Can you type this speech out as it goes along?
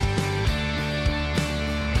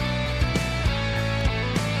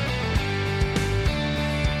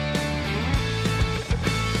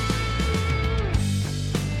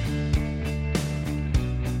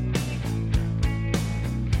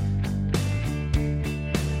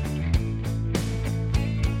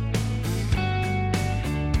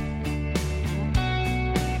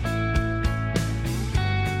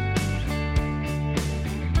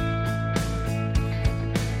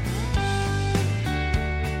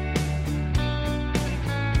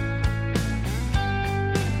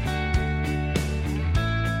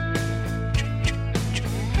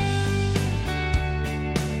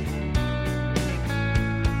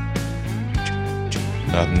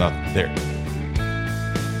not there.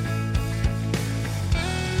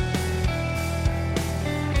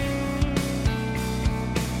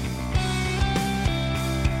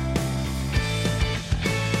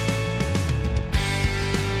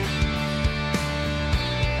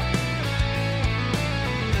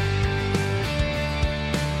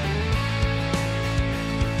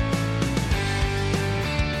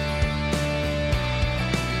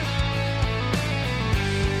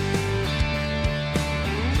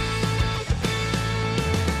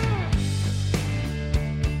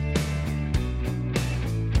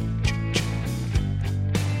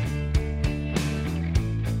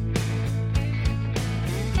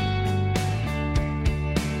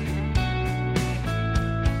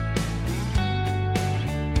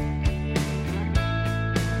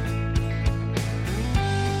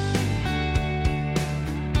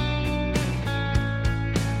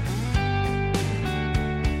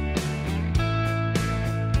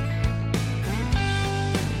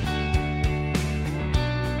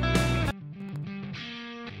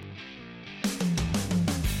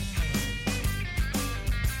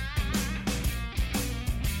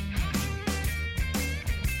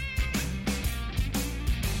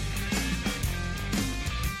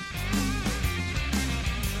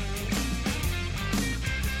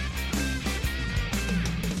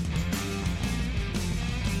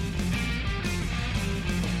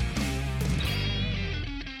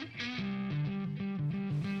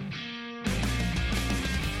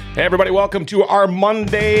 Hey, everybody, welcome to our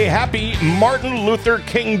Monday. Happy Martin Luther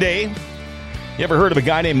King Day. You ever heard of a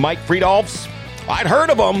guy named Mike Fridolfs? I'd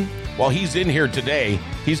heard of him. Well, he's in here today.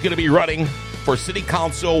 He's going to be running for City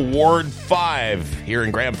Council Ward 5 here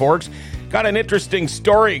in Grand Forks. Got an interesting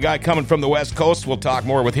story, a guy coming from the West Coast. We'll talk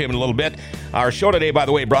more with him in a little bit. Our show today, by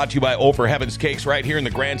the way, brought to you by Oh for Heaven's Cakes right here in the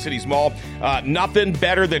Grand Cities Mall. Nothing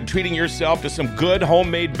better than treating yourself to some good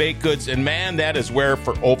homemade baked goods. And man, that is where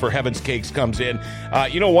Oh for Heaven's Cakes comes in.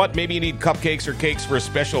 You know what? Maybe you need cupcakes or cakes for a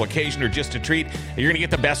special occasion or just a treat. You're going to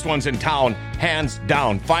get the best ones in town, hands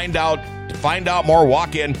down. Find out more,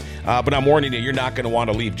 walk in. But I'm warning you, you're not going to want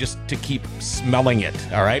to leave just to keep smelling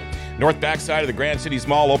it, all right? North backside of the Grand Cities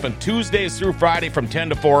Mall, open Tuesdays through Friday from 10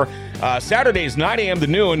 to 4. Saturdays, 9 a.m. to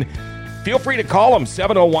noon. Feel free to call them,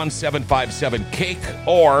 701-757-CAKE,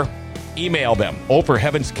 or email them,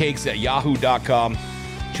 ohforheavenscakes@yahoo.com.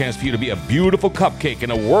 Chance for you to be a beautiful cupcake in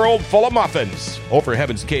a world full of muffins. Oh for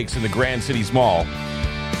Heaven's Cakes in the Grand Cities Mall.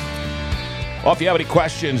 Well, if you have any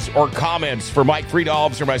questions or comments for Mike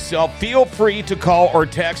Fridolfs or myself, feel free to call or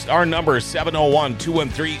text. Our number is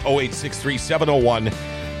 701-213-0863,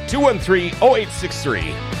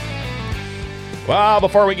 701-213-0863. Well,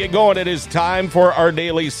 before we get going, it is time for our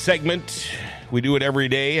daily segment. We do it every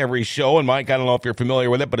day, every show. And Mike, I don't know if you're familiar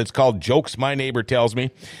with it, but it's called Jokes My Neighbor Tells Me.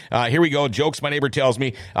 Here we go. Jokes My Neighbor Tells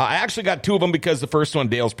Me. I actually got two of them because the first one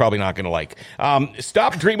Dale's probably not going to like.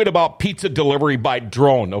 Stop dreaming about pizza delivery by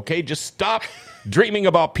drone, okay? Just stop dreaming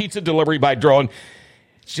about pizza delivery by drone.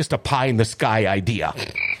 It's just a pie in the sky idea.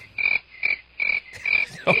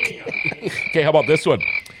 Okay, how about this one?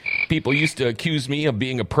 People used to accuse me of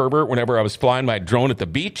being a pervert whenever I was flying my drone at the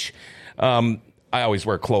beach. I always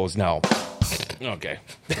wear clothes now. Okay.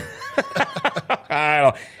 I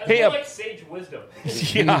don't know. Hey, like sage wisdom.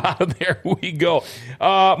 Yeah, there we go.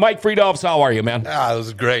 Mike Fridolfs, how are you, man? That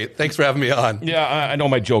was great. Thanks for having me on. Yeah, I know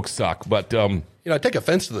my jokes suck, but I take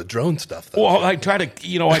offense to the drone stuff, though. Well, I try to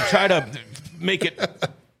make it,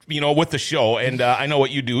 with the show, and I know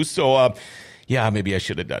what you do, so yeah, maybe I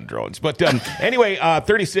should have done drones. But anyway,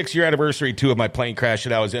 36-year anniversary, too, of my plane crash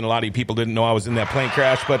that I was in. A lot of you people didn't know I was in that plane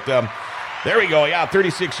crash, but there we go. Yeah,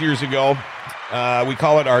 36 years ago. We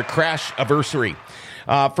call it our crash-aversary.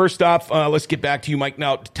 First off, let's get back to you, Mike.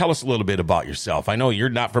 Now, tell us a little bit about yourself. I know you're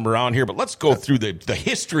not from around here, but let's go through the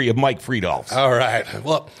history of Mike Fridolfs. All right.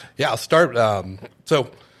 Well, yeah, I'll start.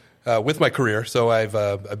 With my career, so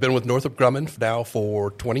I've been with Northrop Grumman now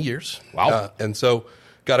for 20 years. Wow. And so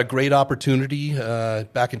got a great opportunity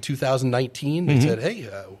back in 2019. They said, hey,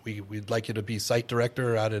 we'd like you to be site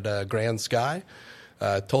director out at Grand Sky.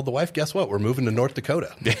 Told the wife, guess what? We're moving to North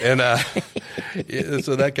Dakota. And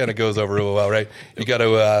so that kind of goes over real well, right? You got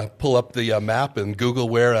to pull up the map and Google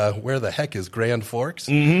where the heck is Grand Forks.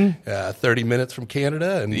 30 minutes from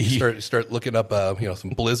Canada, and you start looking up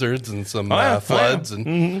some blizzards and some floods.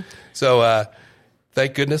 And so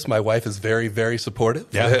thank goodness my wife is very, very supportive.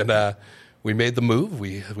 Yeah. And we made the move.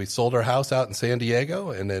 We sold our house out in San Diego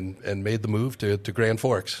and made the move to Grand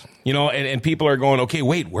Forks. And people are going, okay,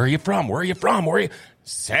 wait, where are you from? Where are you from? Where are you?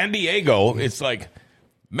 San Diego. It's like,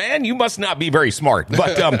 man, you must not be very smart.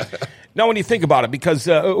 But Now, when you think about it, because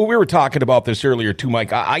we were talking about this earlier too,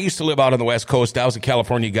 Mike, I used to live out on the West Coast. I was a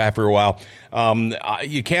California guy for a while.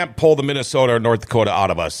 You can't pull the Minnesota or North Dakota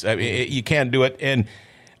out of us. I mean, you can't do it. And,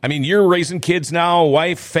 I mean, you're raising kids now,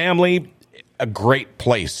 wife, family, a great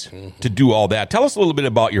place to do all that. Tell us a little bit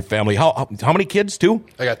about your family. How many kids, too?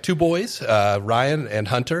 I got 2 boys, Ryan and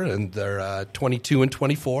Hunter, and they're 22 and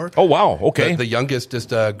 24. Oh, wow. Okay. The youngest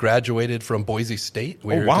just graduated from Boise State.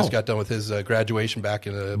 We just got done with his graduation back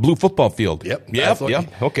in a blue football field. Yep.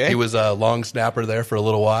 Okay. He was a long snapper there for a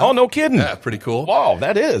little while. Oh, no kidding. Yeah, pretty cool. Wow,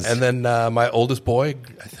 that is. And then my oldest boy,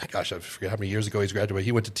 I forget how many years ago he's graduated.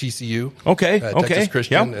 He went to TCU. Texas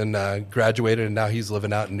Christian, and graduated, and now he's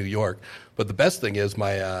living out in New York. But the best thing is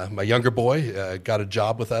my younger boy got a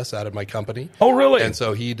job with us out of my company. Oh, really? And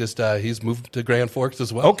so he just he's moved to Grand Forks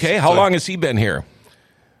as well. Okay. How long has he been here?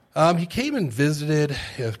 He came and visited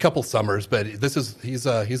a couple summers, but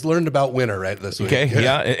he's learned about winter right this week. Okay,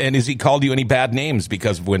 yeah. And has he called you any bad names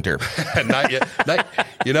because of winter? Not yet.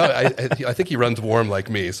 I think he runs warm like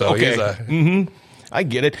me. So okay. I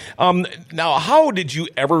get it. Now, how did you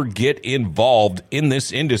ever get involved in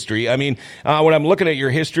this industry? I mean, when I'm looking at your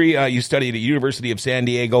history, you studied at University of San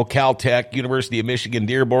Diego, Caltech, University of Michigan,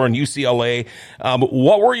 Dearborn, UCLA.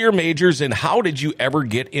 What were your majors, and how did you ever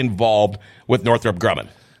get involved with Northrop Grumman?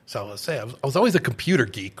 So let's say I was always a computer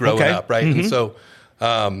geek growing up, right? And so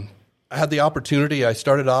I had the opportunity. I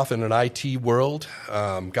started off in an IT world,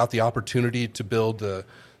 got the opportunity to build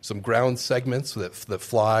some ground segments that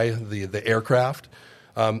fly the aircraft.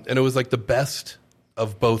 And it was like the best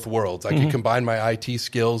of both worlds. I could combine my IT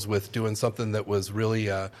skills with doing something that was really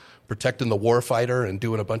protecting the warfighter and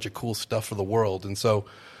doing a bunch of cool stuff for the world. And so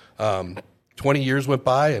 20 years went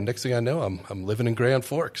by, and next thing I know, I'm living in Grand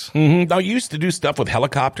Forks. Now, you used to do stuff with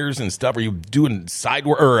helicopters and stuff. Are you doing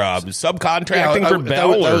subcontracting for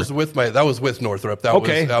Bell? That was with Northrop.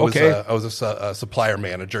 I was a supplier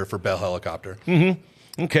manager for Bell Helicopter.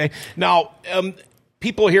 Okay. Now,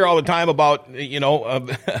 people hear all the time about,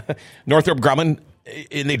 Northrop Grumman,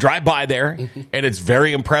 and they drive by there, and it's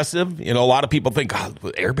very impressive. A lot of people think,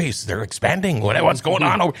 air base, they're expanding. What's going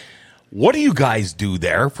on? What do you guys do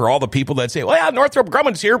there for all the people that say, well, yeah, Northrop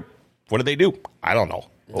Grumman's here? What do they do? I don't know.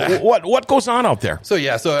 What goes on out there? So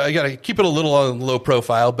I got to keep it a little on low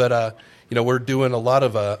profile, but we're doing a lot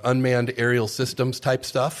of unmanned aerial systems type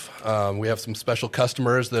stuff. We have some special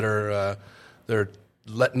customers that are they're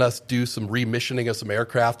letting us do some remissioning of some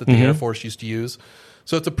aircraft that the Air Force used to use.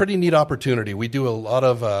 So it's a pretty neat opportunity. We do a lot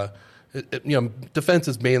of defense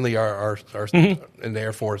is mainly our and the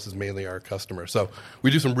Air Force is mainly our customer. So we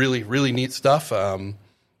do some really, really neat stuff. A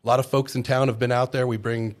lot of folks in town have been out there. We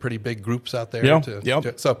bring pretty big groups out there.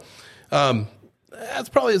 So that's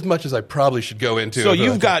probably as much as I probably should go into. So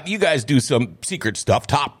you guys do some secret stuff,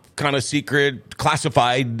 top kind of secret,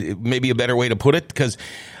 classified, maybe a better way to put it, because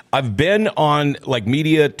I've been on like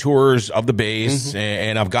media tours of the base,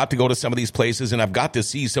 and I've got to go to some of these places, and I've got to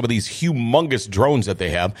see some of these humongous drones that they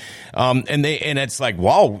have. And it's like,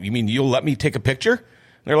 wow, you mean you'll let me take a picture?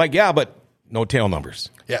 And they're like, yeah, but no tail numbers.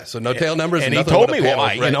 Yeah, so no tail numbers. And he told me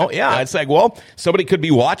why. Right? It's like, well, somebody could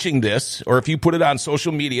be watching this, or if you put it on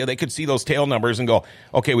social media, they could see those tail numbers and go,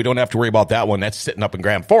 okay, we don't have to worry about that one. That's sitting up in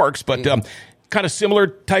Grand Forks, but kind of similar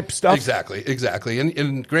type stuff. Exactly.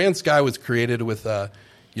 And Grand Sky was created with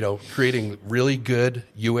creating really good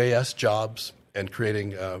UAS jobs and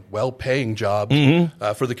creating well-paying jobs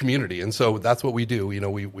for the community. And so that's what we do.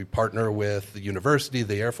 We partner with the university,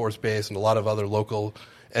 the Air Force Base, and a lot of other local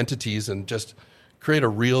entities, and just create a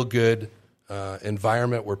real good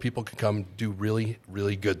environment where people can come do really,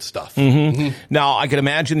 really good stuff. Now, I can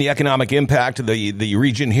imagine the economic impact of the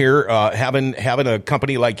region here, having a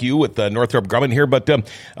company like you with Northrop Grumman here. But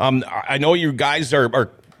I know you guys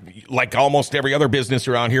are like almost every other business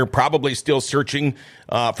around here, probably still searching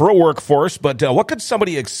for a workforce. But what could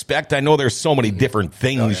somebody expect? I know there's so many different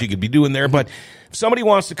things you could be doing there, but if somebody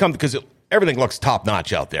wants to come, because everything looks top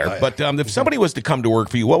notch out there, but if somebody was to come to work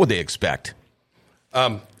for you, what would they expect?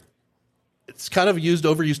 It's kind of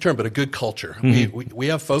overused term, but a good culture. We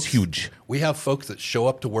have folks. It's huge. We have folks that show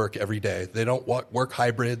up to work every day. They don't work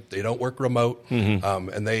hybrid. They don't work remote,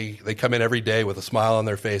 and they come in every day with a smile on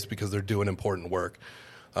their face because they're doing important work.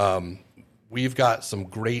 We've got some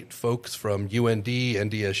great folks from UND,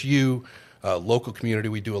 NDSU, local community.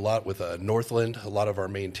 We do a lot with Northland. A lot of our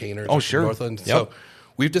maintainers. Oh, sure. Northland. Yep. So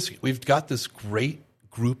we've got this great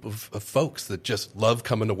group of folks that just love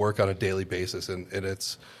coming to work on a daily basis, and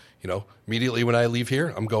it's immediately when I leave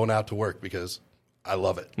here, I'm going out to work because I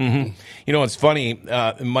love it. It's funny,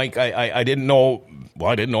 Mike, I didn't know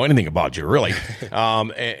well, I didn't know anything about you, really.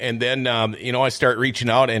 And then, I start reaching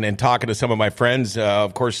out and talking to some of my friends.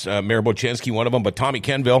 Of course, Mayor Boczynski, one of them, but Tommy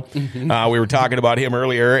Kenville. We were talking about him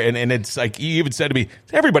earlier, and it's like, he even said to me,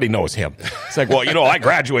 everybody knows him. It's like, well, I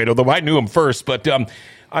graduated, although I knew him first. But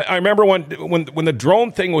I remember when the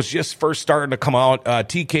drone thing was just first starting to come out,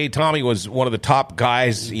 Tommy was one of the top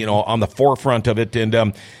guys, on the forefront of it.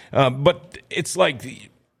 And but it's like,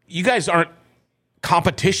 you guys aren't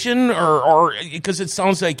competition, or because it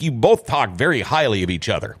sounds like you both talk very highly of each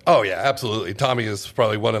other. Oh yeah, absolutely. Tommy is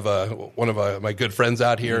probably one of my good friends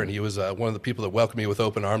out here, and he was one of the people that welcomed me with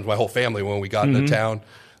open arms. My whole family when we got into town.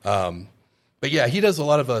 But yeah, he does a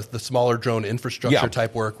lot of the smaller drone infrastructure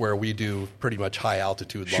type work where we do pretty much high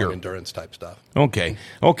altitude, long endurance type stuff. Okay.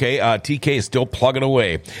 TK is still plugging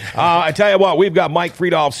away. I tell you what, we've got Mike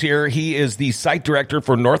Fridolfs here. He is the site director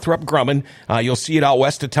for Northrop Grumman. You'll see it out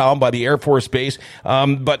west of town by the Air Force Base.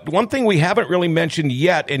 But one thing we haven't really mentioned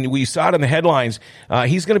yet, and we saw it in the headlines,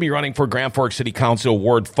 he's going to be running for Grand Forks City Council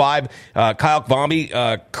Ward 5. Kyle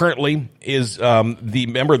Kvambi currently is the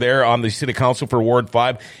member there on the City Council for Ward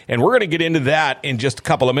 5. And we're going to get into that in just a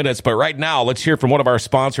couple of minutes. But right now, let's hear from one of our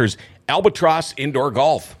sponsors, Albatross Indoor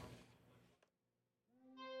Golf.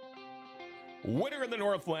 Winter in the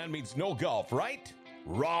Northland means no golf, right?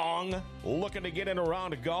 Wrong. Looking to get in a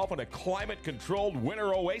round of golf in a climate-controlled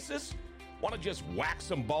winter oasis? Want to just whack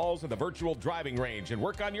some balls at the virtual driving range and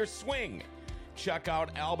work on your swing? Check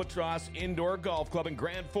out Albatross Indoor Golf Club in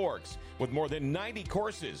Grand Forks with more than 90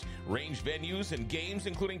 courses, range venues, and games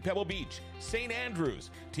including Pebble Beach, St.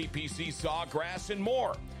 Andrews, TPC Sawgrass, and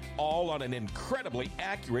more. All on an incredibly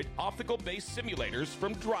accurate optical-based simulators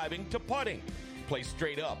from driving to putting. Play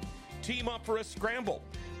straight up, team up for a scramble,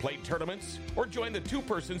 play tournaments, or join the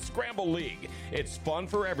two-person Scramble League. It's fun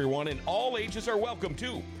for everyone, and all ages are welcome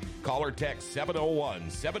too. Call or text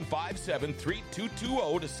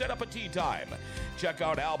 701-757-3220 to set up a tee time. Check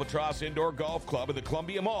out Albatross Indoor Golf Club at the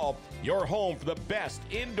Columbia Mall, your home for the best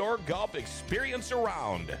indoor golf experience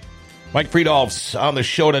around. Mike Fridolfs on the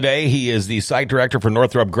show today. He is the site director for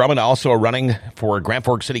Northrop Grumman, also running for Grand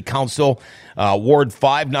Forks City Council, Ward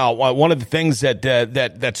 5. Now, one of the things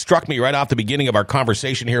that struck me right off the beginning of our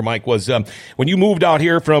conversation here, Mike, was when you moved out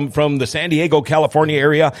here from the San Diego, California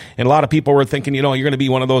area, and a lot of people were thinking, you're going to be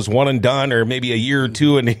one of those one and done, or maybe a year or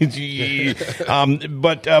two. And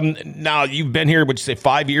but now you've been here, would you say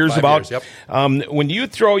 5 years? 5 years, yep. When you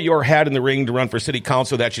throw your hat in the ring to run for City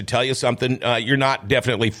Council, that should tell you something. You're not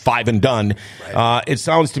definitely five and done. Right. It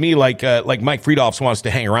sounds to me like Mike Fridolfs wants to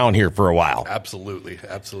hang around here for a while. Absolutely.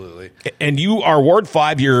 And you are Ward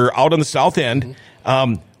 5. You're out on the south end.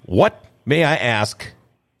 What, may I ask,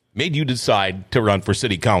 made you decide to run for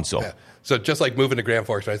City Council? Yeah. So just like moving to Grand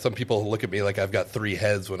Forks, right? Some people look at me like I've got three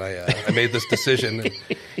heads when I made this decision. And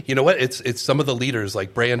you know what? It's some of the leaders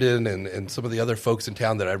like Brandon and some of the other folks in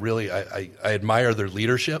town that I really admire their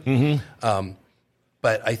leadership.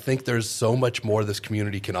 But I think there's so much more this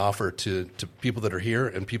community can offer to people that are here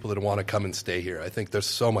and people that want to come and stay here. I think there's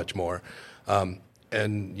so much more. And,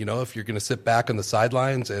 if you're going to sit back on the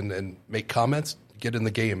sidelines and make comments, get in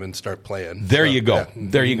the game and start playing. There you go.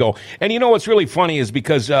 And what's really funny is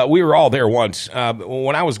because we were all there once.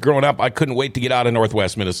 When I was growing up, I couldn't wait to get out of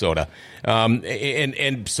Northwest Minnesota.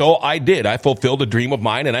 And so I did. I fulfilled a dream of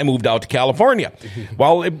mine, and I moved out to California.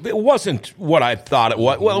 Well, it wasn't what I thought it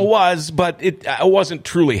was. Well, it was, but I wasn't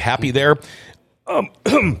truly happy there.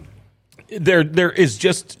 There is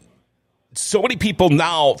just so many people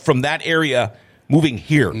now from that area moving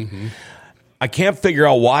here. I can't figure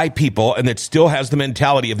out why people, and it still has the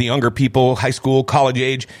mentality of the younger people, high school, college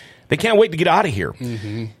age, they can't wait to get out of here.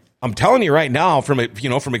 I'm telling you right now, from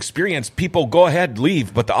experience, people go ahead,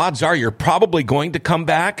 leave, but the odds are you're probably going to come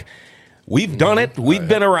back. We've done it. We've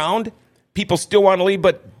been around. People still want to leave,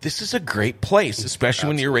 but this is a great place, especially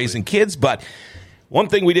when you're raising kids. But one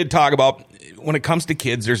thing we did talk about, when it comes to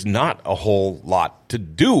kids, there's not a whole lot to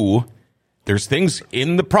do. There's things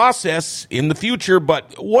in the process in the future,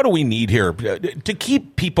 but what do we need here to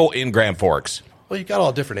keep people in Grand Forks? Well, you got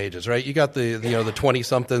all different ages, right? You got the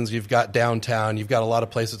 20-somethings. You've got downtown. You've got a lot of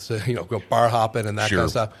places to go bar hopping and that kind of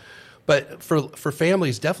stuff. But for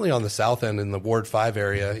families, definitely on the south end in the Ward 5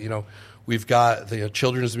 area, we've got the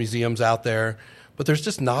children's museums out there, but there's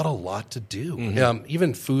just not a lot to do.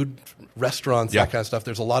 Even food, restaurants, that kind of stuff.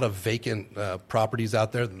 There's a lot of vacant properties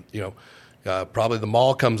out there. Probably the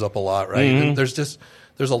mall comes up a lot, right? And there's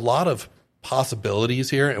a lot of possibilities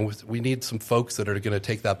here, and we need some folks that are going to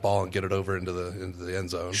take that ball and get it over into the end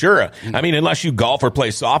zone. Sure. I mean, unless you golf or play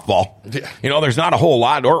softball, there's not a whole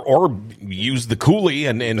lot, or use the coulee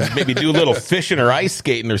and maybe do a little fishing or ice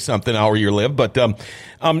skating or something out where you live. But,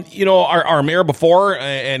 our mayor before,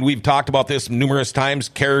 and we've talked about this numerous times,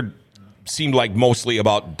 seemed like mostly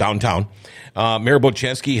about downtown. Mayor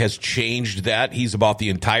Boczynski has changed that. He's about the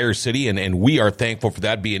entire city, and we are thankful for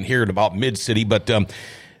that, being here at about mid-city. But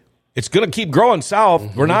it's going to keep growing south.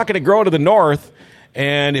 Mm-hmm. We're not going to grow to the north.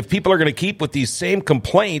 And if people are going to keep with these same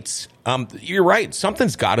complaints, you're right.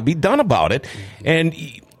 Something's got to be done about it.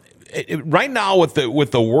 Mm-hmm. And right now with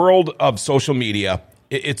the world of social media,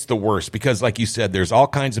 it's the worst because, like you said, there's all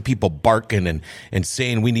kinds of people barking and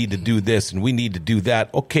saying we need to do this and we need to do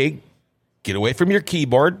that. Okay, get away from your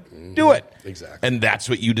keyboard. Mm-hmm. Do it. Exactly. And that's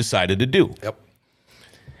what you decided to do. Yep.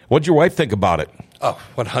 What'd your wife think about it? Oh,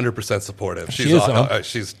 100% supportive. She's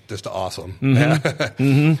just awesome. Mm-hmm.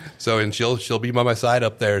 Mm-hmm. So, and she'll be by my side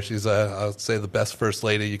up there. She's I'll say the best first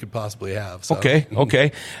lady you could possibly have. So.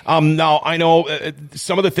 Okay. Now I know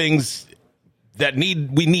some of the things that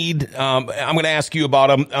we need. I'm going to ask you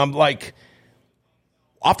about them. Like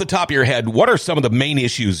off the top of your head, what are some of the main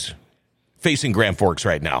issues facing Grand Forks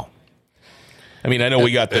right now? I mean, I know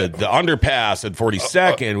we got the underpass at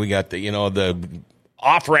 42nd. We got the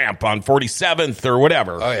off-ramp on 47th or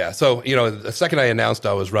whatever. Oh, yeah. So, the second I announced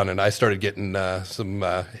I was running, I started getting some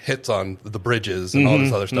hits on the bridges and all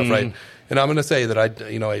this other stuff, right? And I'm going to say that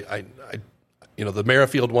the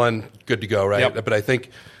Merrifield one, good to go, right? Yep. But I think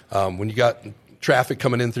when you got traffic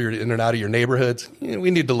coming in and out of your neighborhoods, we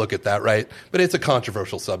need to look at that, right? But it's a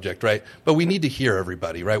controversial subject, right? But we need to hear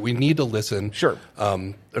everybody, right? We need to listen. Sure.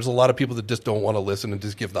 There's a lot of people that just don't want to listen and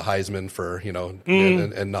just give the Heisman for,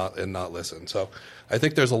 and not listen. So I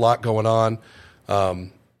think there's a lot going on.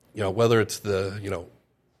 Whether it's the,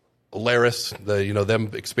 Alaris, them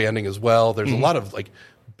expanding as well. There's a lot of like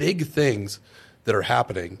big things that are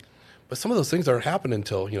happening, but some of those things aren't happening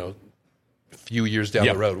until, a few years down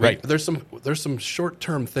the road. Right. There's some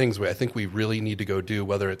short-term things where I think we really need to go do,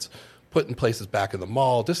 whether it's putting places back in the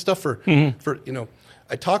mall, just stuff for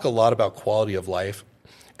I talk a lot about quality of life,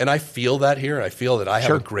 and I feel that here. I feel that I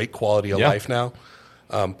have a great quality of life now.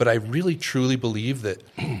 But I really, truly believe that,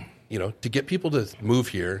 to get people to move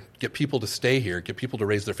here, get people to stay here, get people to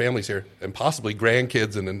raise their families here, and possibly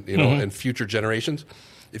grandkids and future generations,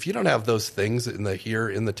 if you don't have those things in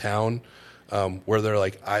the town where they're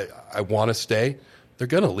like, I want to stay, they're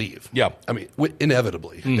going to leave. Yeah. I mean,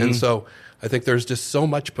 inevitably. Mm-hmm. And so I think there's just so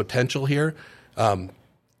much potential here.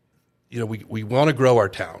 We want to grow our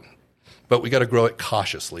town, but we got to grow it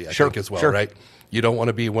cautiously, I think, as well, right? You don't want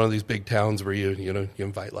to be one of these big towns where you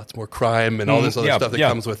invite lots more crime and all this other stuff that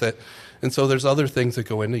comes with it. And so there's other things that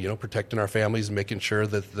go into, protecting our families and making sure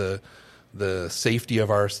that the safety of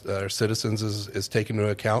our citizens is taken into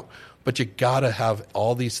account. But you got to have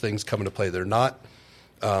all these things come into play. They're not,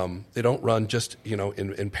 they don't run just,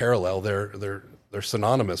 in parallel. They're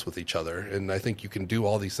synonymous with each other. And I think you can do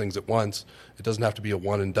all these things at once. It doesn't have to be a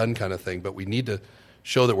one and done kind of thing, but we need to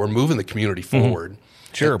show that we're moving the community forward.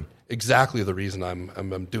 Sure. And exactly the reason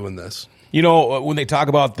I'm doing this. When they talk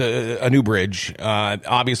about a new bridge,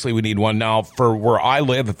 obviously we need one now. For where I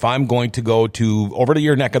live, if I'm going to go over to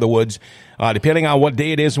your neck of the woods, depending on what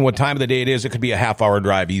day it is and what time of the day it is, it could be a half-hour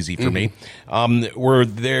drive easy for me. Where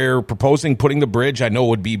they're proposing putting the bridge, I know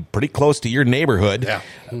would be pretty close to your neighborhood. Yeah.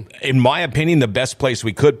 In my opinion, the best place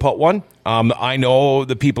we could put one. I know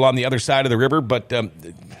the people on the other side of the river, but they're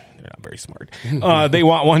not very smart. They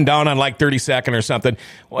want one down on like 32nd or something.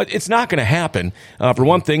 Well, it's not going to happen. For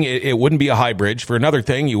one thing, it wouldn't be a high bridge. For another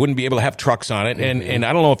thing, you wouldn't be able to have trucks on it. And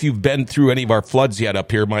I don't know if you've been through any of our floods yet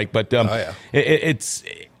up here, Mike, but it's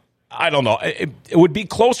I don't know. It would be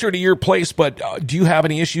closer to your place, but do you have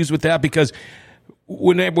any issues with that? Because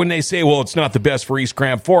when they say, well, it's not the best for East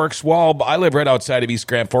Grand Forks, well, I live right outside of East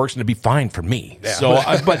Grand Forks, and it'd be fine for me. Yeah. So,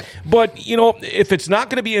 but if it's not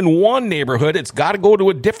going to be in one neighborhood, it's got to go to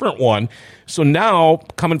a different one. So now,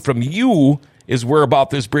 coming from you is where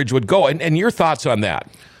about this bridge would go. And your thoughts on that?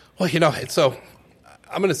 Well, so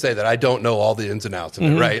I'm going to say that I don't know all the ins and outs of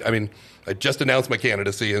it, right? I mean, I just announced my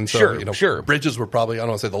candidacy, and so bridges were probably, I don't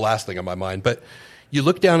want to say the last thing on my mind, but you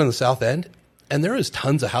look down in the south end, and there is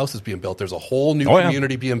tons of houses being built. There's a whole new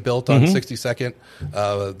community being built on 62nd,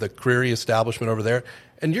 the Creary establishment over there.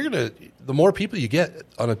 And the more people you get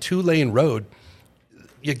on a 2-lane road,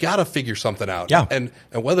 you got to figure something out. Yeah. And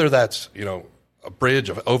whether that's, a bridge,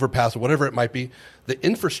 an overpass, or whatever it might be, the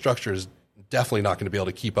infrastructure is definitely not going to be able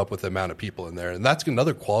to keep up with the amount of people in there. And that's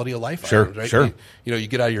another quality of life Sure, item, right? sure. You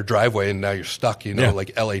get out of your driveway and now you're stuck,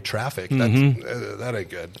 like LA traffic. That ain't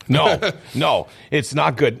good. No, it's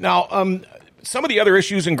not good. Now, some of the other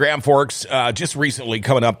issues in Grand Forks just recently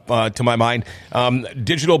coming up to my mind,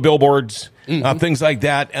 digital billboards, things like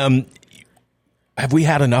that. Have we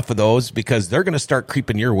had enough of those? Because they're going to start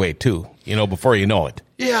creeping your way too, before you know it.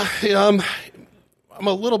 Yeah, I'm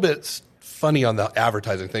a little bit funny on the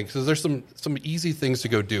advertising thing because there's some easy things to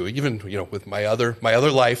go do. Even with my other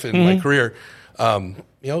life and my career,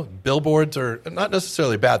 billboards are not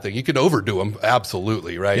necessarily a bad thing. You can overdo them,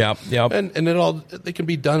 absolutely, right? Yeah. And they can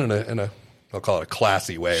be done in a I'll call it a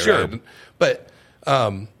classy way, sure. Right? But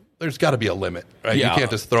there's got to be a limit, right? Yeah. You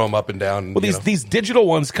can't just throw them up and down. Well, these digital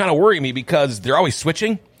ones kind of worry me because they're always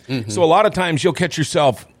switching. So a lot of times you'll catch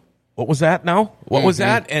yourself, what was that now? What was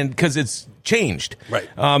that? And because it's changed. Right.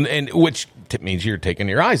 And which means you're taking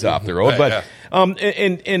your eyes off the road. Right, but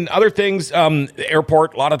in other things, the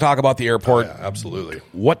airport, a lot of talk about the airport. Yeah, absolutely.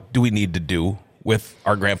 What do we need to do with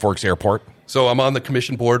our Grand Forks Airport? So I'm on the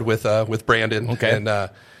commission board with Brandon. Okay. And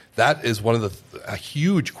that is one of a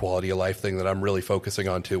huge quality of life thing that I'm really focusing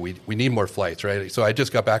on too. We need more flights, right? So I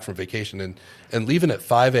just got back from vacation and leaving at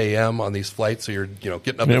 5 a.m. on these flights. So you're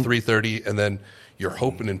getting up at 3:30 and then you're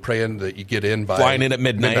hoping and praying that you get in by flying in at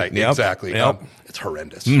midnight. Yep. Exactly. Yep. It's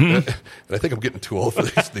horrendous. And I think I'm getting too old for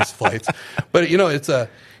these flights. But it's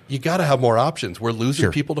you got to have more options. We're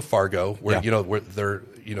losing people to Fargo. We're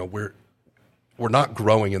not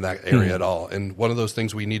growing in that area at all. And one of those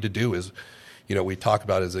things we need to do is, we talk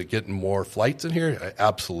about, is it getting more flights in here?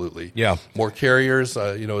 Absolutely. Yeah. More carriers.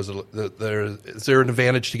 Is there an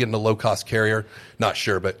advantage to getting a low-cost carrier? Not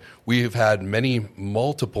sure, but we've had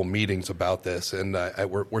multiple meetings about this, and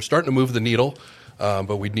we're starting to move the needle,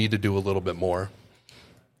 but we need to do a little bit more.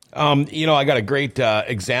 I got a great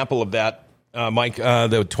example of that. Mike,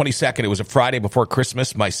 the 22nd, it was a Friday before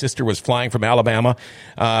Christmas. My sister was flying from Alabama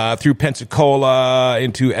through Pensacola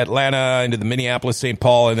into Atlanta, into the Minneapolis, St.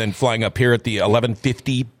 Paul, and then flying up here at the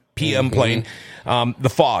 11:50 p.m. plane. The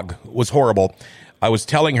fog was horrible. I was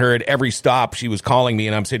telling her at every stop, she was calling me,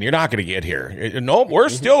 and I'm saying, you're not going to get here. Nope, we're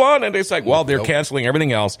still on. And it's like, well, they're canceling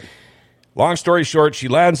everything else. Long story short, she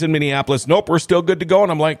lands in Minneapolis. Nope, we're still good to go.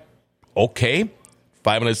 And I'm like, okay.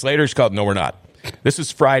 5 minutes later, she called, no, we're not. This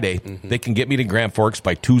is Friday. They can get me to Grand Forks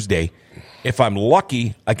by Tuesday. If I'm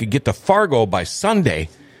lucky, I could get to Fargo by Sunday.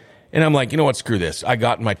 And I'm like, you know what? Screw this. I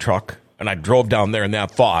got in my truck and I drove down there in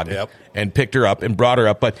that fog and picked her up and brought her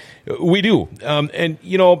up. But we do.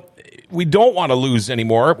 We don't want to lose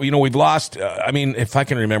anymore. We've lost, if I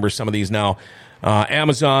can remember some of these now,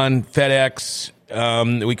 Amazon, FedEx.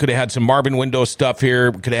 We could have had some Marvin Windows stuff here.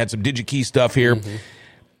 We could have had some DigiKey stuff here.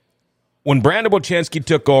 When Brandon Bochansky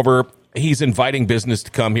took over, he's inviting business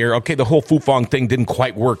to come here. Okay, the whole Fufang thing didn't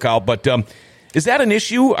quite work out, but is that an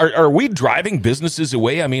issue? Are we driving businesses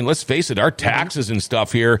away? I mean, let's face it, our taxes and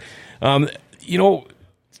stuff here. FedEx,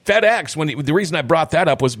 the reason I brought that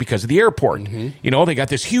up was because of the airport. They got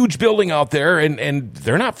this huge building out there, and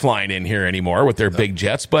they're not flying in here anymore with their big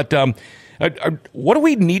jets. But what do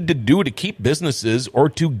we need to do to keep businesses or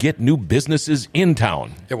to get new businesses in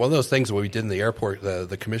town? Yeah, one of those things what we did in the airport,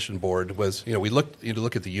 the commission board, was you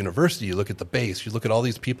look at the university, you look at the base, you look at all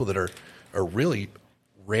these people that are really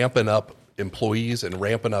ramping up employees and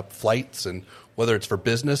ramping up flights, and whether it's for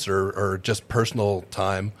business or just personal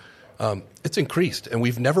time, it's increased. And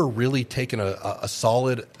we've never really taken a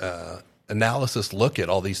solid analysis look at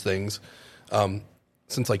all these things.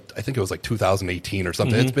 Since I think it was 2018 or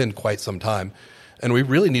something. It's been quite some time. And we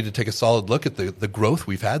really need to take a solid look at the growth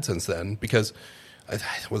we've had since then, because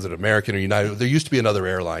was it American or United? There used to be another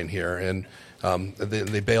airline here, and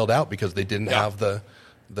they bailed out because they didn't have the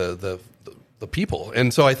people.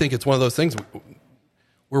 And so I think it's one of those things.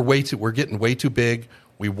 We're getting way too big.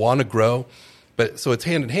 We want to grow, but so it's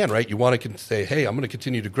hand in hand, right? You want to say, hey, I'm going to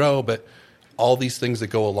continue to grow, but all these things that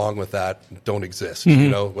go along with that don't exist,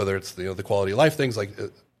 whether it's the quality of life things like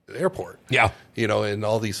the airport, and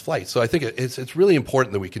all these flights. So I think it's really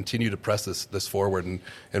important that we continue to press this forward,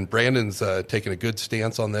 and Brandon's taking a good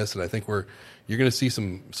stance on this, and I think you're going to see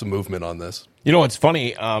some movement on this. It's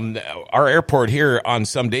funny. Our airport here on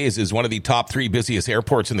some days is one of the top 3 busiest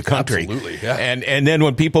airports in the country. Absolutely, yeah. And then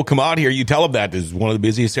when people come out here, you tell them that this is one of the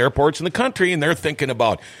busiest airports in the country, and they're thinking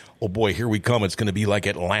about, oh boy, here we come. It's going to be like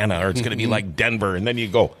Atlanta, or it's going to be like Denver. And then you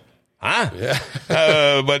go, huh? Yeah.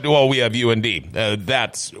 We have UND.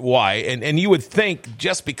 That's why. And you would think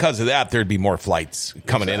just because of that, there'd be more flights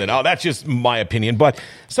coming in and out. That's just my opinion. But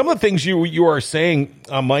some of the things you are saying,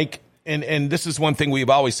 Mike, and this is one thing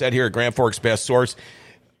we've always said here at Grand Forks Best Source,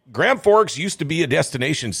 Grand Forks used to be a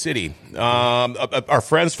destination city. Our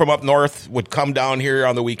friends from up north would come down here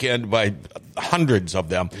on the weekend by hundreds of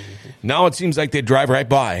them. Now it seems like they drive right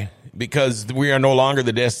by because we are no longer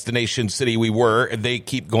the destination city we were. They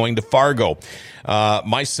keep going to Fargo.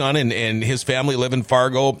 My son and his family live in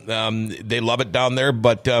Fargo. They love it down there.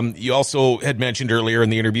 But you also had mentioned earlier in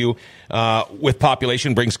the interview, with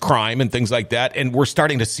population brings crime and things like that. And we're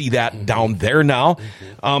starting to see that down there now.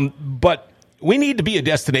 But we need to be a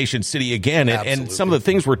destination city again. And some of the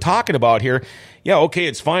things we're talking about here, yeah, okay,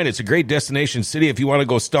 it's fine. It's a great destination city if you want to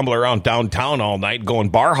go stumble around downtown all night going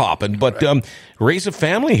bar hopping, but raise a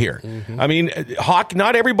family here. I mean, hockey,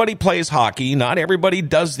 not everybody plays hockey. Not everybody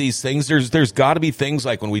does these things. There's got to be things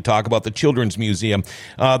like when we talk about the Children's Museum.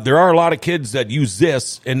 There are a lot of kids that use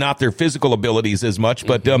this and not their physical abilities as much,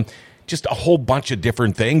 but just a whole bunch of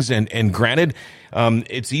different things. And granted,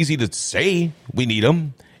 it's easy to say we need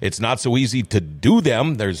them. It's not so easy to do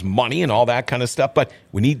them. There's money and all that kind of stuff, but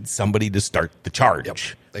we need somebody to start the charge. Yep,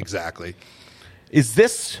 exactly. Is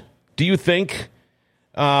this, do you think,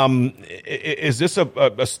 is this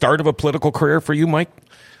a start of a political career for you, Mike?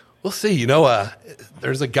 We'll see.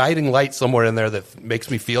 There's a guiding light somewhere in there that makes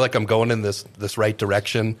me feel like I'm going in this right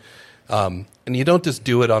direction. And you don't just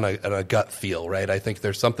do it on a gut feel, right? I think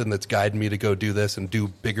there's something that's guiding me to go do this and do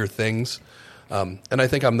bigger things. And I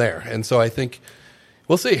think I'm there. And so I think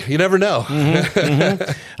we'll see. You never know.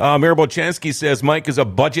 Mayor Bochansky says Mike is a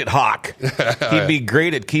budget hawk. He'd be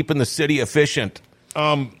great at keeping the city efficient.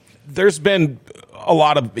 There's been a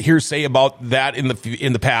lot of hearsay about that in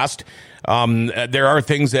the past. There are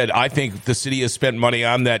things that I think the city has spent money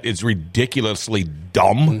on that is ridiculously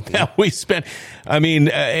dumb that we spent. I mean,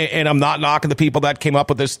 and I'm not knocking the people that came up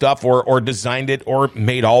with this stuff or designed it or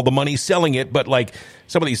made all the money selling it, but like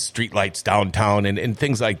some of these streetlights downtown and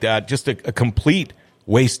things like that, just a complete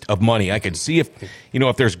waste of money. I could see if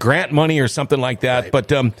there's grant money or something like that, right.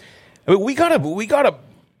 But I mean, we gotta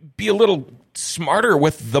be a little smarter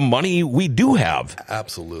with the money we do have.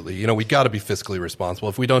 Absolutely. We got to be fiscally responsible.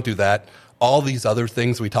 If we don't do that, all these other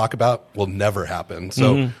things we talk about will never happen.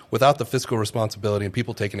 So without the fiscal responsibility and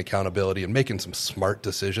people taking accountability and making some smart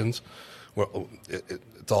decisions, well,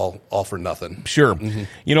 it's all for nothing. Sure.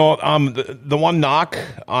 The one knock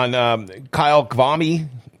on Kyle Kvami,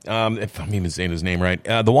 if I'm even saying his name right,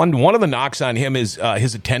 one of the knocks on him is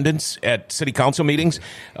his attendance at city council meetings.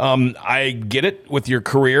 I get it with your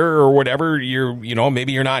career or whatever.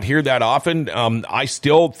 Maybe you're not here that often. I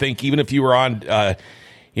still think even if you were on,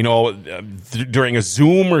 during a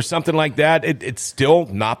Zoom or something like that, it's still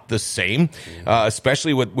not the same,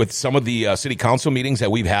 especially with some of the city council meetings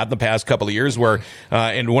that we've had in the past couple of years where,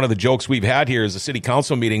 and one of the jokes we've had here is the city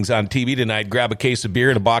council meetings on TV tonight, grab a case of beer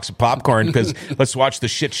and a box of popcorn because let's watch the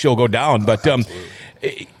shit show go down. But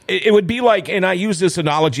it would be like, and I used this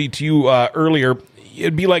analogy to you earlier,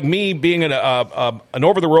 it'd be like me being an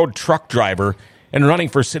over-the-road truck driver and running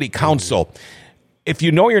for city council. If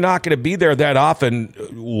you know you're not going to be there that often,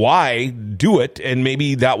 why do it? And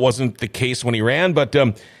maybe that wasn't the case when he ran, but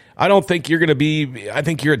I don't think you're going to be. I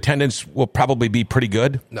think your attendance will probably be pretty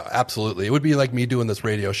good. No, absolutely. It would be like me doing this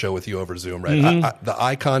radio show with you over Zoom, right? The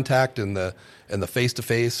eye contact and the face to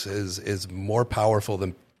face is more powerful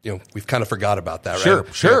than we've kind of forgot about that,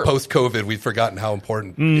 right? Sure. Post COVID, we've forgotten how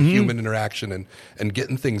important human interaction and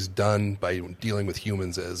getting things done by dealing with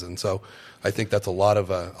humans is, and so I think that's a lot of.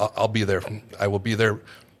 I'll be there. I will be there,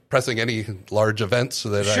 pressing any large events so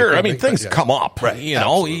that. Sure, I mean things come up. Right.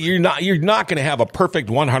 Absolutely. You're not going to have a perfect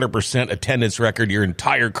 100% attendance record your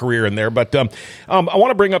entire career in there. But I want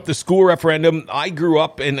to bring up the school referendum. I grew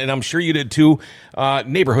up, and I'm sure you did too.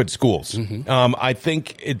 Neighborhood schools. I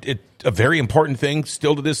think it's a very important thing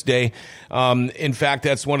still to this day. In fact,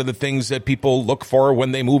 that's one of the things that people look for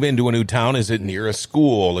when they move into a new town. Is it near a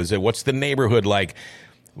school? What's the neighborhood like?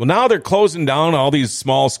 Well, now they're closing down all these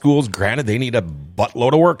small schools. Granted, they need a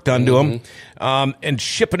buttload of work done to them, and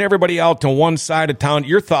shipping everybody out to one side of town.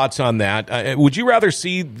 Your thoughts on that? Would you rather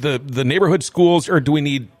see the neighborhood schools, or do we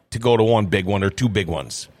need to go to one big one or two big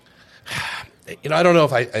ones? I don't know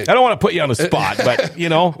if I don't want to put you on the spot, but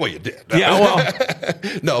well, you did. Yeah, well,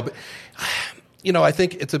 no, but I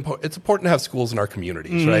think it's important to have schools in our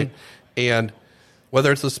communities, right? And whether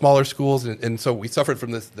it's the smaller schools, and so we suffered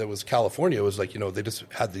from this. That was California. It was like they just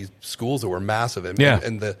had these schools that were massive,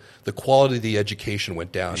 and the quality of the education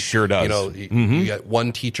went down. Sure does. You got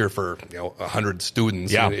one teacher for 100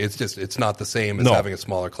 students. Yeah. It's not the same as having a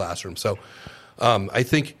smaller classroom. So I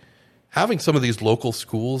think having some of these local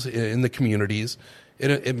schools in the communities,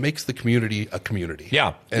 it makes the community a community.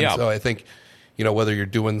 Yeah. And so I think whether you're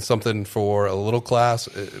doing something for a little class,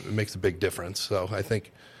 it makes a big difference. So I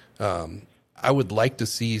think. I would like to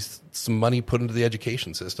see some money put into the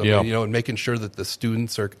education system, Yeah. and making sure that the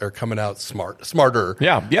students are coming out smarter.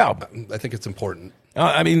 Yeah. I think it's important.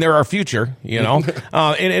 I mean, they're our future, and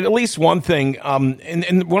at least one thing,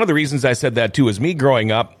 and one of the reasons I said that, too, is me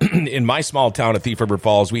growing up in my small town of Thief River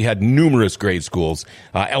Falls, we had numerous grade schools,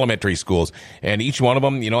 elementary schools, and each one of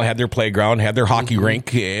them, had their playground, had their hockey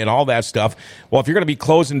rink, and all that stuff. Well, if you're going to be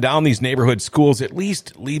closing down these neighborhood schools, at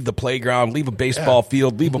least leave the playground, leave a baseball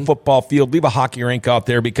field, leave a football field, leave a hockey rink out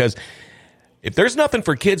there, because if there's nothing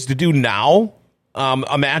for kids to do now,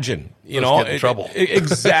 imagine, get in trouble.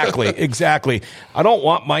 Exactly. I don't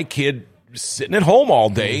want my kid sitting at home all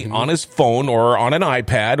day on his phone or on an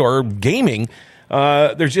iPad or gaming.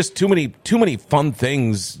 There's just too many fun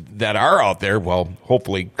things that are out there. Well,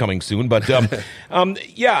 hopefully coming soon, but gosh,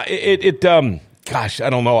 I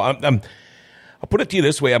don't know. I'll put it to you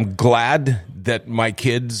this way: I'm glad that my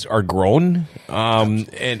kids are grown,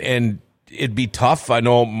 and it'd be tough. I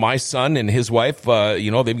know my son and his wife,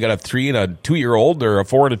 they've got a 3 and a 2-year-old, or a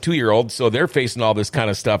 4 and a 2-year-old, so they're facing all this kind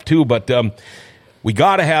of stuff too. But we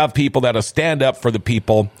got to have people that'll stand up for the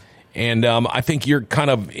people. And I think you're kind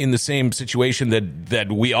of in the same situation that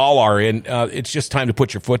we all are in. It's just time to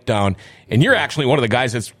put your foot down. And you're actually one of the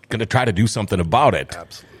guys that's going to try to do something about it.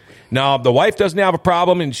 Absolutely. Now, the wife doesn't have a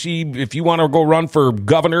problem, and if you want to go run for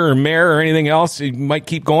governor or mayor or anything else, you might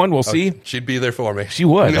keep going. We'll see. She'd be there for me. She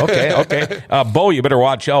would. Okay. Bo, you better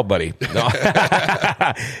watch out, buddy. No.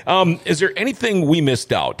 Is there anything we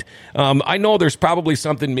missed out? I know there's probably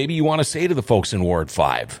something maybe you want to say to the folks in Ward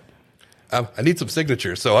 5. I need some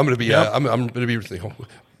signatures, so I'm going to be. I'm going to be.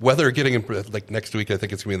 Weather getting in, like next week, I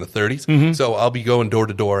think it's going to be in the 30s. So I'll be going door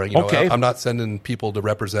to door. Okay. I'm not sending people to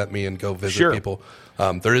represent me and go visit people.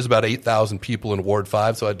 There is about 8,000 people in Ward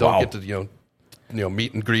 5, so I don't get to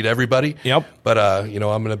meet and greet everybody. Yep. But I'm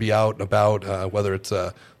going to be out and about. Whether it's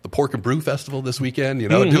the Pork and Brew Festival this weekend,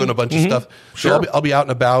 doing a bunch of stuff. Sure. So I'll be out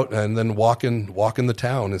and about, and then walking the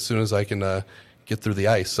town as soon as I can get through the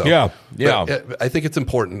ice. So I think it's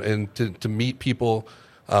important and to meet people.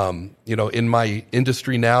 In my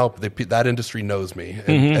industry now, that industry knows me,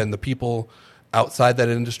 and the people outside that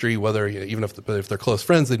industry, whether even if they're close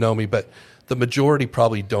friends, they know me, but the majority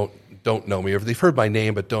probably don't know me, or they've heard my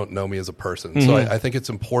name but don't know me as a person. So I think it's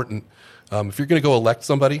important if you're going to go elect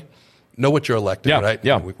somebody, know what you're electing, right?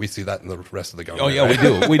 Yeah, we see that in the rest of the government. Oh yeah,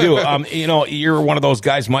 right? we do. You're one of those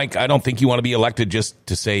guys, Mike. I don't think you want to be elected just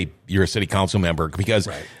to say you're a city council member, because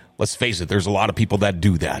let's face it, there's a lot of people that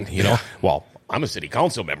do that. Well, I'm a city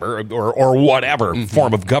council member or whatever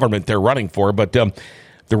form of government they're running for. But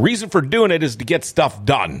the reason for doing it is to get stuff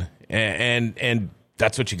done. And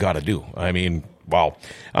that's what you got to do. I mean, wow.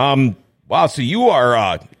 So you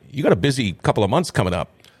got a busy couple of months coming up.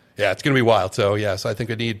 Yeah, it's going to be wild. So I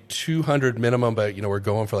think I need 200 minimum, but we're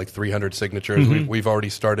going for like 300 signatures. We've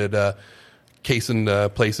already started casing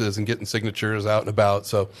places and getting signatures out and about.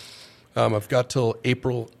 So I've got till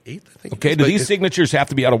April 8th, I think. Okay, do these signatures have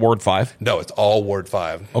to be out of Ward 5? No, it's all Ward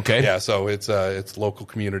 5. Okay. Yeah, so it's local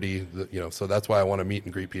community, so that's why I want to meet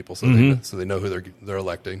and greet people so they know who they're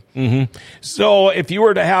electing. So if you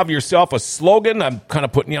were to have yourself a slogan, I'm kind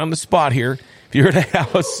of putting you on the spot here. If you were to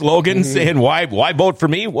have a slogan saying, why vote for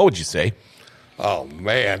me, what would you say? Oh,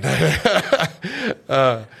 man.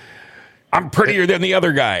 I'm prettier than the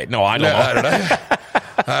other guy. No, I don't know. I don't know.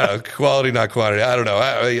 I don't know. Quality, not quantity. I don't know.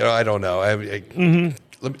 I don't know.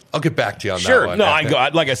 I'll get back to you on that one. No,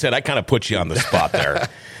 like I said, I kind of put you on the spot there.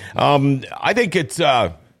 I think it's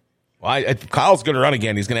Kyle's going to run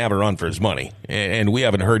again. He's going to have a run for his money, and we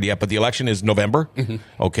haven't heard yet. But the election is November,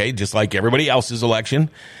 okay, just like everybody else's election.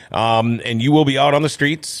 And you will be out on the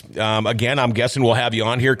streets again. I'm guessing we'll have you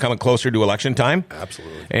on here coming closer to election time.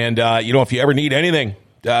 Absolutely. And if you ever need anything,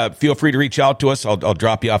 feel free to reach out to us. I'll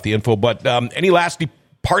drop you off the info. But any last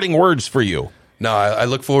parting words for you? No, I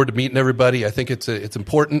look forward to meeting everybody. I think it's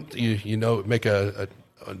important. Make an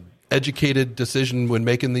educated decision when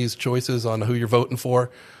making these choices on who you're voting for.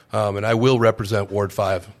 And I will represent Ward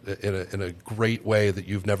 5 in a great way that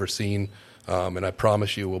you've never seen. And I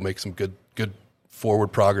promise you, we'll make some good forward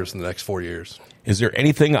progress in the next 4 years. Is there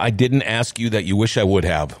anything I didn't ask you that you wish I would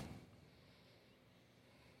have?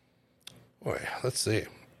 Boy, let's see.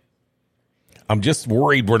 I'm just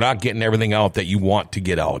worried we're not getting everything out that you want to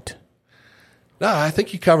get out. No, I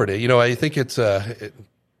think you covered it. I think it's I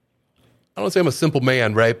don't say I'm a simple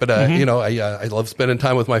man, right? But I love spending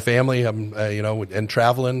time with my family. I'm and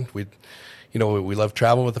traveling. We love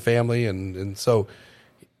traveling with the family, and so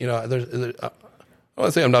I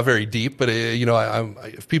want to say I'm not very deep, but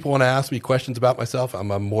if people want to ask me questions about myself, I'm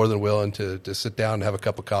more than willing to sit down and have a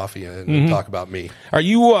cup of coffee and talk about me. Are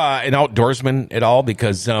you an outdoorsman at all?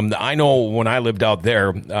 Because I know when I lived out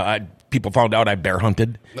there, people found out I bear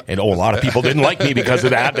hunted, and a lot of people didn't like me because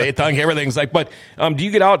of that. They think everything's like. But do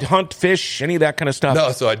you get out, hunt, fish, any of that kind of stuff?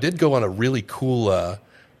 No, so I did go on a really cool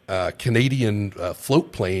Canadian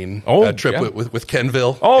float plane trip with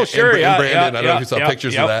Kenville. Oh, sure, and Brandon. I don't know if you saw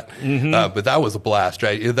pictures of that, Mm-hmm. but that was a blast,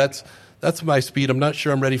 right? That's my speed. I'm not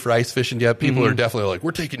sure I'm ready for ice fishing yet. People are definitely like,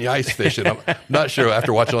 we're taking you ice fishing. I'm not sure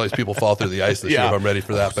after watching all these people fall through the ice this year if I'm ready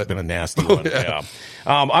for that. It's been a nasty one. Yeah.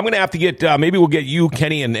 I'm going to have to get, maybe we'll get you,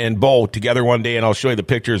 Kenny, and Bo together one day, and I'll show you the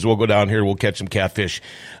pictures. We'll go down here. We'll catch some catfish.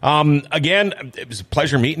 Again, it was a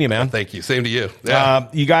pleasure meeting you, man. Thank you. Same to you. Yeah.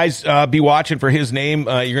 You guys be watching for his name.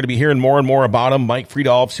 You're going to be hearing more and more about him. Mike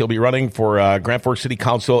Fridolfs. He'll be running for Grand Forks City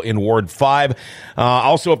Council in Ward 5.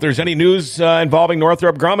 Also, if there's any news involving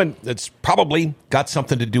Northrop Grumman, it's probably got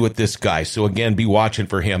something to do with this guy. So, again, be watching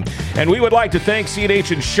for him. And we would like to thank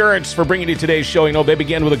C&H Insurance for bringing you today's show. You know, they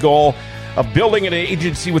began with a goal of building an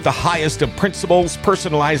agency with the highest of principles,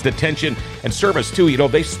 personalized attention, and service, too. You know,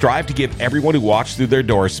 they strive to give everyone who walks through their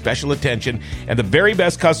doors special attention and the very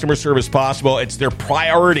best customer service possible. It's their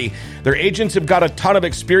priority. Their agents have got a ton of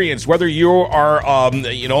experience, whether you are,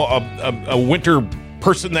 a winter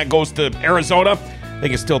person that goes to Arizona. They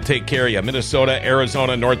can still take care of you. Minnesota,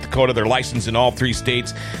 Arizona, North Dakota, they're licensed in all 3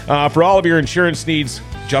 states. For all of your insurance needs,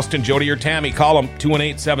 Justin, Jody, or Tammy, call them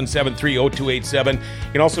 218-773-0287. You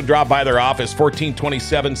can also drop by their office,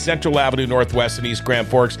 1427 Central Avenue Northwest in East Grand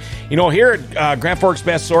Forks. You know, here at Grand Forks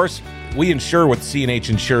Best Source, we insure with C&H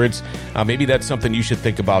Insurance. Maybe that's something you should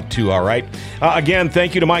think about too, all right? Again,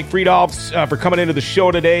 thank you to Mike Fridolfs for coming into the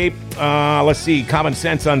show today. Let's see, Common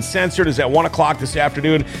Sense Uncensored is at 1 o'clock this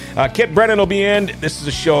afternoon. Kit Brennan will be in. This is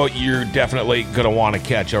a show you're definitely going to want to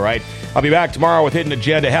catch, all right? I'll be back tomorrow with Hidden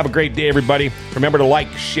Agenda. Have a great day, everybody. Remember to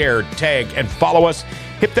like, share, tag, and follow us.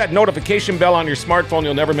 Hit that notification bell on your smartphone.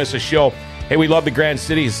 You'll never miss a show. Hey, we love the Grand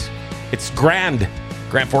Cities. It's grand.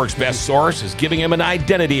 Grand Forks Best Source is giving him an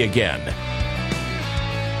identity again.